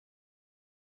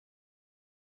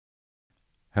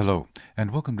Hello,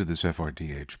 and welcome to this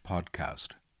FRDH podcast.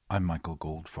 I'm Michael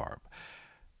Goldfarb.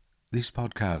 These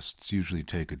podcasts usually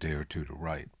take a day or two to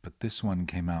write, but this one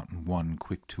came out in one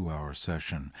quick 2-hour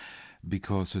session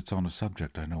because it's on a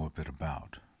subject I know a bit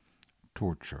about: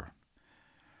 torture.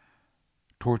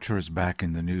 Torture is back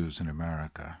in the news in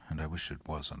America, and I wish it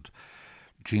wasn't.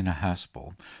 Gina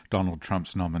Haspel, Donald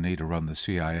Trump's nominee to run the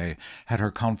CIA, had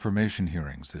her confirmation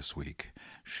hearings this week.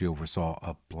 She oversaw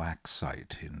a black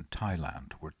site in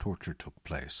Thailand where torture took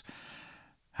place.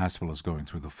 Haspel is going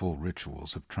through the full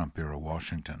rituals of Trump-era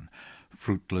Washington: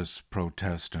 fruitless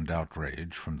protest and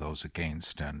outrage from those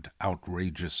against, and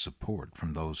outrageous support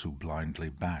from those who blindly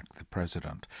back the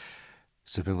president.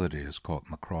 Civility is caught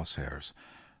in the crosshairs.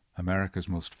 America's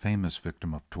most famous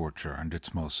victim of torture and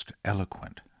its most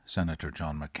eloquent, Senator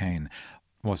John McCain,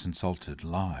 was insulted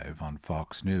live on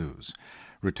Fox News.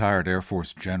 Retired Air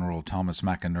Force General Thomas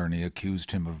McInerney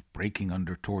accused him of breaking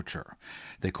under torture.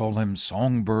 "They call him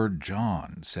Songbird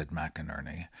John," said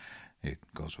McInerney. It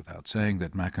goes without saying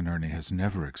that McInerney has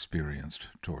never experienced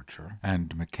torture, and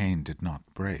McCain did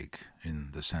not break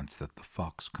in the sense that the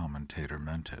Fox commentator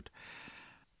meant it.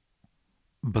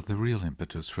 But the real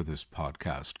impetus for this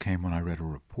podcast came when I read a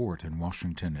report in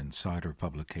Washington Insider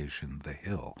publication The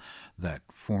Hill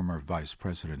that former Vice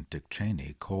President Dick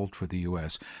Cheney called for the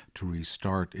U.S. to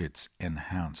restart its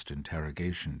enhanced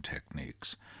interrogation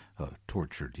techniques, a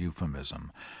tortured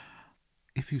euphemism.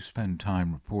 If you spend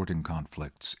time reporting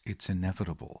conflicts, it's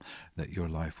inevitable that your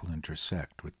life will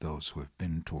intersect with those who have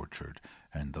been tortured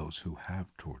and those who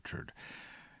have tortured.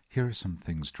 Here are some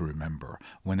things to remember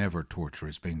whenever torture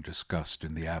is being discussed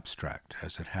in the abstract,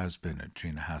 as it has been at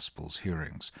Gina Haspel's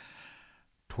hearings.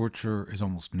 Torture is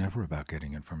almost never about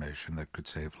getting information that could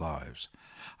save lives.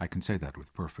 I can say that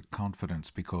with perfect confidence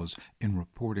because, in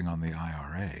reporting on the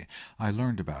IRA, I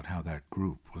learned about how that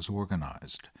group was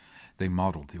organized. They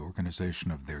modeled the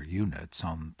organization of their units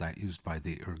on that used by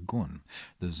the Irgun,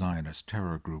 the Zionist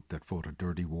terror group that fought a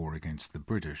dirty war against the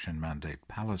British in Mandate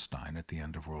Palestine at the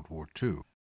end of World War II.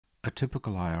 A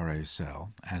typical IRA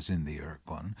cell, as in the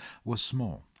Irgun, was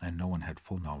small, and no one had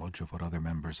full knowledge of what other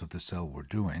members of the cell were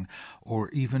doing,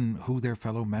 or even who their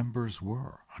fellow members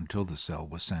were, until the cell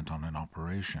was sent on an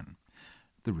operation.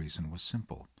 The reason was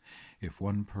simple. If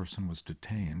one person was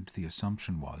detained, the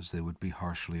assumption was they would be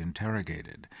harshly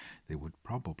interrogated. They would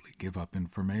probably give up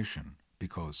information,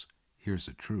 because, here's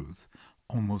the truth,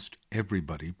 almost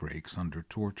everybody breaks under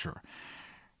torture.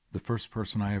 The first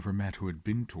person I ever met who had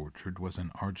been tortured was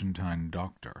an Argentine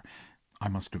doctor. I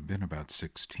must have been about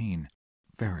 16.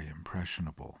 Very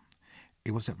impressionable.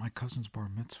 It was at my cousin's bar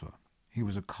mitzvah. He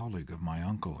was a colleague of my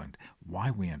uncle, and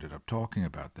why we ended up talking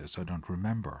about this I don't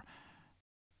remember.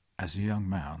 As a young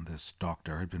man, this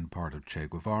doctor had been part of Che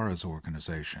Guevara's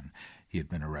organization. He had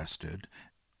been arrested,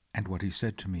 and what he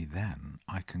said to me then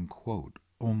I can quote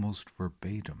almost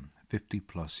verbatim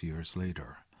 50-plus years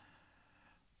later.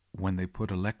 "When they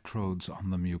put electrodes on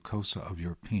the mucosa of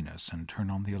your penis and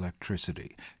turn on the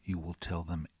electricity, you will tell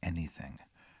them anything,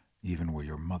 even where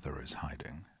your mother is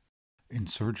hiding."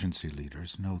 Insurgency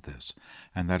leaders know this,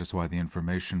 and that is why the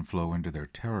information flow into their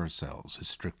terror cells is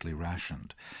strictly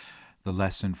rationed. The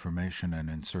less information an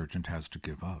insurgent has to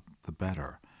give up, the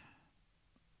better.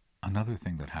 Another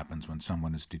thing that happens when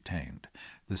someone is detained: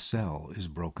 the cell is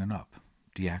broken up,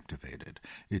 deactivated.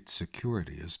 Its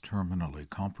security is terminally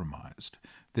compromised.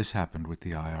 This happened with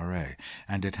the IRA,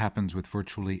 and it happens with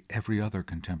virtually every other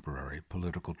contemporary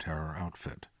political terror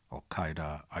outfit: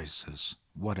 Al-Qaeda, ISIS,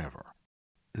 whatever.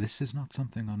 This is not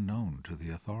something unknown to the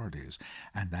authorities,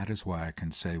 and that is why I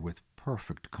can say with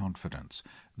perfect confidence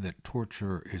that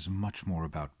torture is much more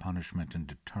about punishment and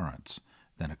deterrence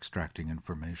than extracting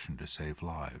information to save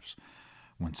lives.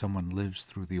 When someone lives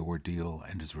through the ordeal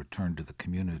and is returned to the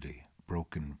community,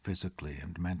 broken physically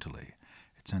and mentally,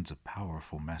 it sends a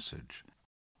powerful message.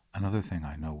 Another thing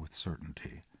I know with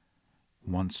certainty: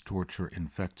 once torture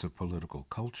infects a political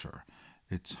culture,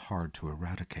 it's hard to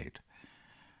eradicate.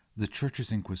 The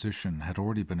Church's Inquisition had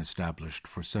already been established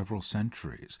for several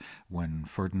centuries when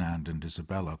Ferdinand and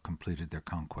Isabella completed their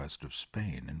conquest of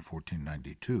Spain in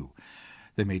 1492.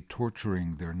 They made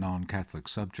torturing their non-Catholic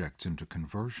subjects into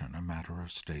conversion a matter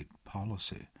of state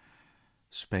policy.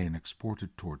 Spain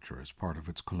exported torture as part of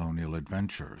its colonial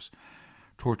adventures.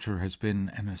 Torture has been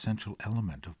an essential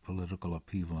element of political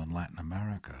upheaval in Latin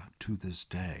America to this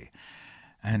day,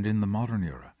 and in the modern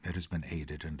era it has been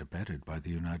aided and abetted by the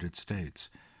United States.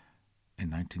 In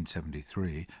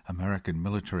 1973, American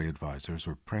military advisors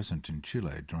were present in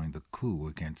Chile during the coup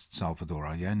against Salvador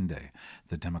Allende,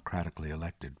 the democratically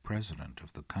elected president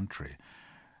of the country.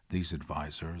 These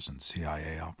advisors and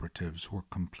CIA operatives were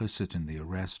complicit in the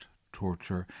arrest,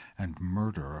 torture and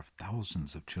murder of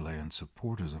thousands of Chilean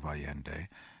supporters of Allende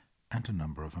and a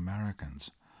number of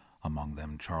Americans, among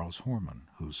them Charles Horman,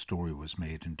 whose story was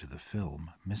made into the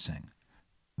film Missing.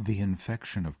 The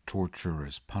infection of torture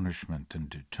as punishment and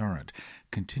deterrent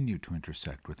continued to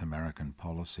intersect with American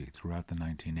policy throughout the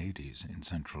 1980s in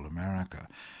Central America.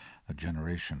 A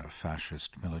generation of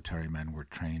fascist military men were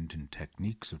trained in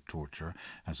techniques of torture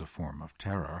as a form of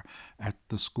terror at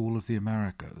the School of the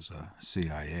Americas, a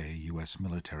CIA U.S.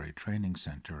 military training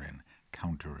center in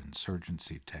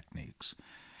counterinsurgency techniques.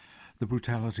 The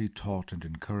brutality taught and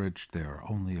encouraged there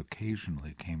only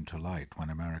occasionally came to light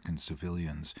when American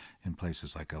civilians in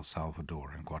places like El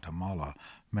Salvador and Guatemala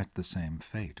met the same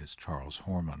fate as Charles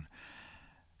Horman.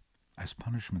 As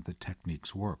punishment, the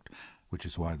techniques worked, which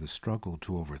is why the struggle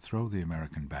to overthrow the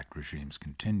American-backed regimes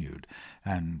continued,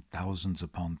 and thousands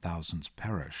upon thousands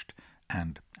perished.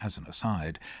 And, as an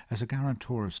aside, as a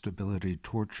guarantor of stability,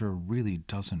 torture really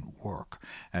doesn't work,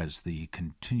 as the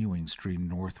continuing stream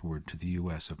northward to the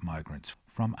U.S. of migrants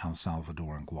from El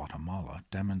Salvador and Guatemala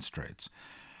demonstrates.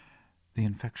 The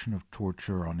infection of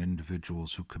torture on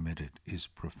individuals who commit it is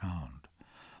profound.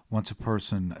 Once a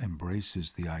person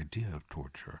embraces the idea of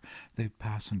torture, they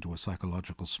pass into a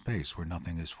psychological space where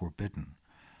nothing is forbidden.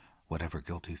 Whatever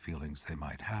guilty feelings they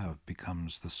might have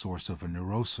becomes the source of a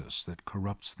neurosis that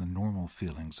corrupts the normal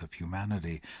feelings of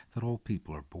humanity that all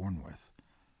people are born with.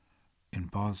 In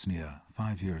Bosnia,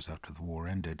 5 years after the war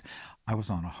ended, I was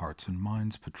on a Hearts and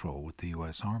Minds patrol with the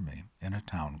U.S. Army in a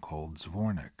town called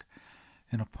Zvornik.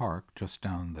 In a park just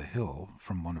down the hill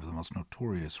from one of the most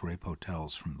notorious rape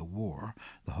hotels from the war,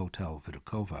 the Hotel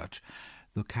Vidakovac,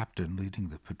 the captain leading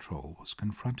the patrol was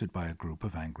confronted by a group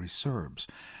of angry Serbs.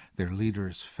 Their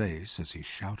leader's face, as he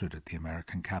shouted at the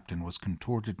American captain, was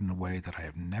contorted in a way that I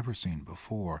have never seen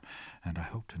before, and I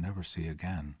hope to never see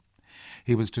again.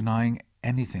 He was denying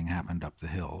anything happened up the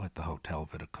hill at the Hotel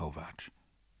Vidakovac.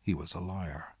 He was a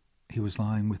liar. He was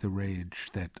lying with a rage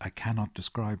that I cannot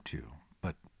describe to you,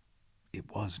 but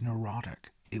it was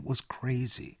neurotic. It was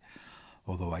crazy.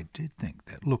 Although I did think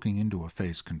that looking into a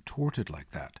face contorted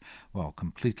like that, while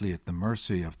completely at the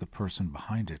mercy of the person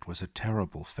behind it, was a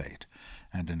terrible fate,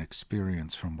 and an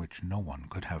experience from which no one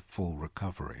could have full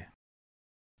recovery.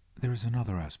 There is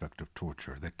another aspect of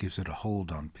torture that gives it a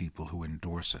hold on people who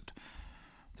endorse it.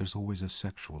 There's always a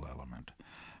sexual element.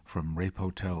 From rape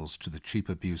hotels to the cheap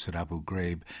abuse at Abu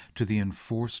Ghraib to the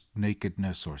enforced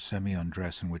nakedness or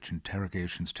semi-undress in which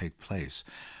interrogations take place,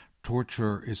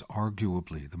 torture is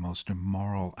arguably the most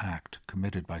immoral act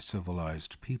committed by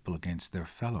civilized people against their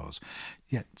fellows,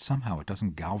 yet somehow it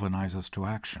doesn't galvanize us to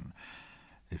action.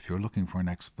 If you're looking for an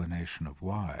explanation of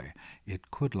why,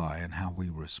 it could lie in how we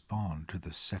respond to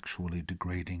the sexually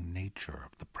degrading nature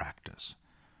of the practice.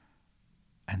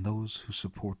 And those who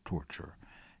support torture,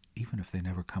 even if they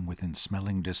never come within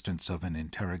smelling distance of an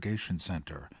interrogation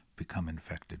center, become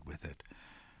infected with it.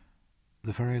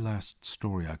 The very last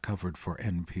story I covered for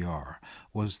NPR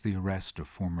was the arrest of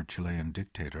former Chilean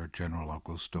dictator General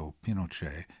Augusto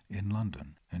Pinochet in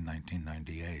London in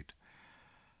 1998.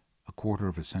 A quarter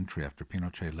of a century after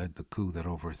Pinochet led the coup that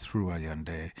overthrew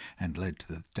Allende and led to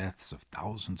the deaths of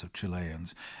thousands of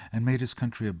Chileans and made his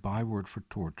country a byword for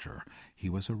torture, he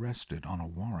was arrested on a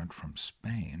warrant from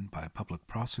Spain by a public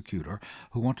prosecutor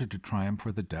who wanted to try him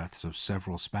for the deaths of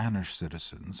several Spanish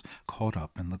citizens caught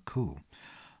up in the coup.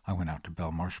 I went out to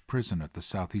Belmarsh prison at the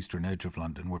southeastern edge of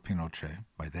London where Pinochet,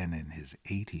 by then in his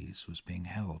 80s, was being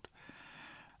held.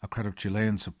 A crowd of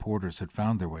Chilean supporters had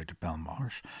found their way to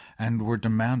Belmarsh and were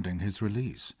demanding his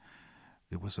release.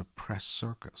 It was a press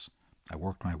circus. I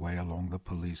worked my way along the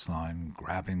police line,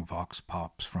 grabbing vox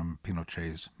pops from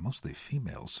Pinochet's mostly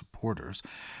female supporters.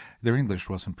 Their English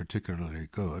wasn't particularly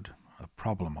good, a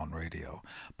problem on radio,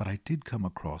 but I did come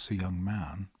across a young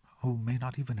man who may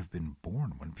not even have been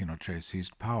born when Pinochet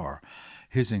seized power.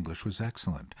 His English was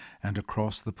excellent, and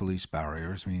across the police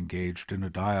barriers we engaged in a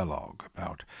dialogue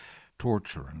about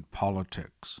torture and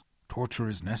politics. Torture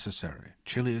is necessary.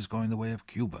 Chile is going the way of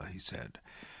Cuba, he said.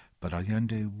 But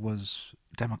Allende was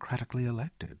democratically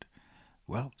elected.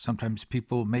 Well, sometimes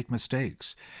people make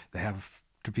mistakes. They have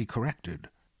to be corrected.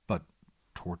 But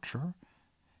torture?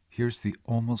 Here's the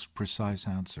almost precise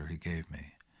answer he gave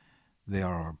me. They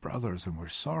are our brothers and we're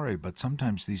sorry, but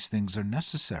sometimes these things are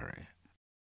necessary.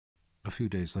 A few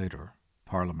days later,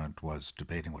 Parliament was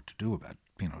debating what to do about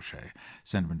Pinochet,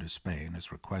 send him to Spain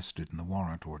as requested in the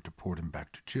warrant or deport him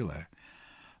back to Chile.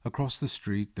 Across the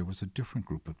street there was a different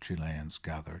group of Chileans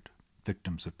gathered,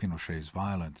 victims of Pinochet's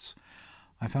violence.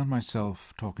 I found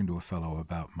myself talking to a fellow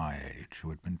about my age who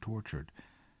had been tortured.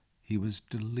 He was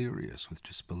delirious with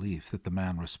disbelief that the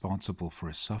man responsible for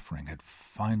his suffering had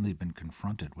finally been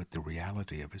confronted with the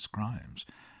reality of his crimes.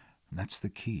 And that's the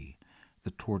key.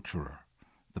 The torturer,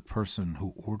 the person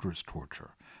who orders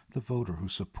torture, the voter who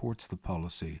supports the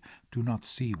policy do not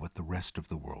see what the rest of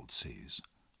the world sees.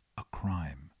 A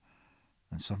crime.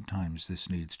 And sometimes this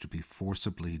needs to be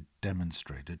forcibly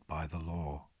demonstrated by the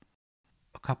law.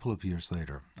 A couple of years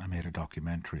later, I made a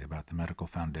documentary about the Medical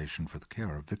Foundation for the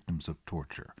Care of Victims of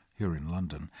Torture here in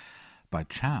London. By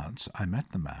chance, I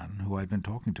met the man who I'd been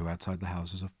talking to outside the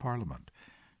Houses of Parliament.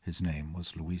 His name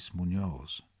was Luis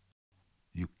Muñoz.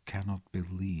 "You cannot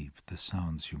believe the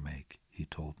sounds you make," he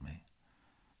told me.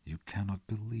 "You cannot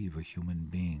believe a human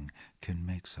being can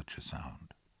make such a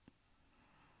sound."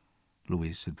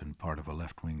 Luis had been part of a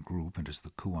left-wing group, and as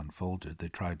the coup unfolded, they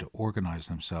tried to organize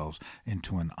themselves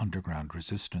into an underground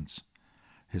resistance.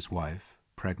 His wife,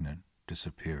 pregnant,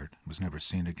 disappeared, was never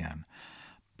seen again.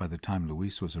 By the time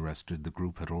Luis was arrested, the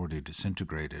group had already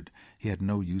disintegrated. He had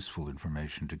no useful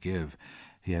information to give.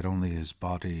 He had only his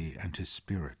body and his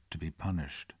spirit to be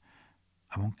punished.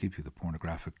 I won't give you the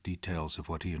pornographic details of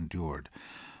what he endured.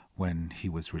 When he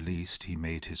was released, he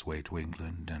made his way to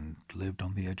England and lived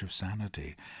on the edge of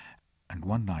sanity. And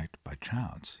one night, by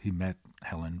chance, he met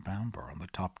Helen Bamber on the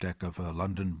top deck of a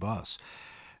London bus,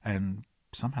 and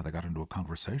somehow they got into a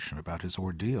conversation about his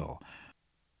ordeal.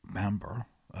 Bamber,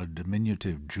 a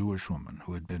diminutive Jewish woman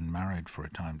who had been married for a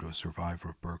time to a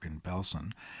survivor of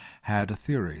Bergen-Belsen, had a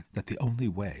theory that the only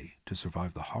way to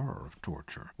survive the horror of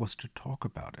torture was to talk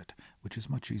about it, which is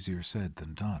much easier said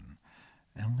than done.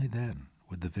 Only then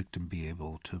would the victim be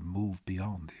able to move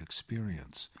beyond the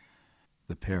experience.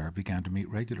 The pair began to meet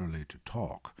regularly to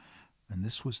talk, and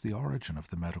this was the origin of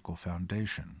the Medical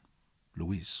Foundation.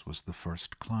 Luis was the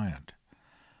first client.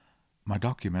 My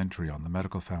documentary on the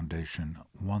Medical Foundation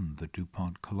won the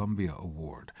DuPont Columbia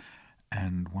Award,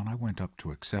 and when I went up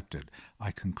to accept it,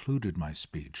 I concluded my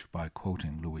speech by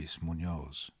quoting Luis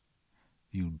Muñoz.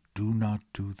 "You do not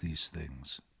do these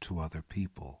things to other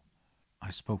people."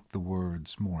 I spoke the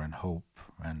words more in hope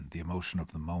and the emotion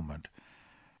of the moment.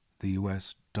 The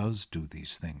U.S. does do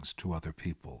these things to other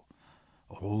people.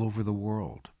 All over the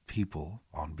world, people,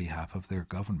 on behalf of their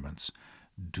governments,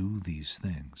 do these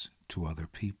things to other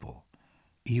people.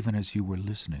 Even as you were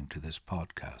listening to this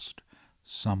podcast,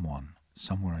 someone,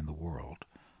 somewhere in the world,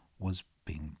 was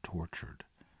being tortured.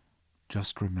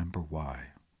 Just remember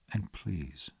why, and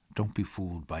please, don't be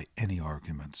fooled by any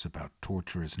arguments about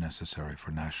torture is necessary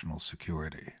for national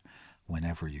security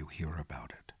whenever you hear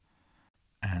about it.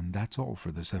 And that's all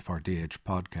for this FRDH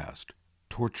podcast.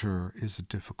 Torture is a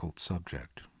difficult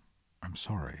subject. I'm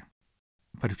sorry.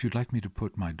 But if you'd like me to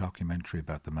put my documentary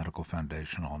about the Medical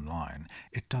Foundation online,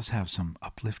 it does have some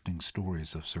uplifting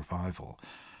stories of survival.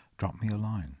 Drop me a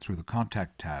line through the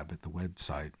contact tab at the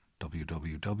website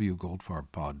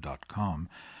www.goldfarbpod.com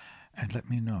and let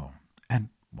me know. And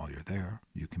while you're there,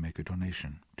 you can make a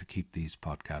donation to keep these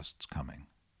podcasts coming.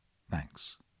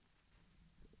 Thanks.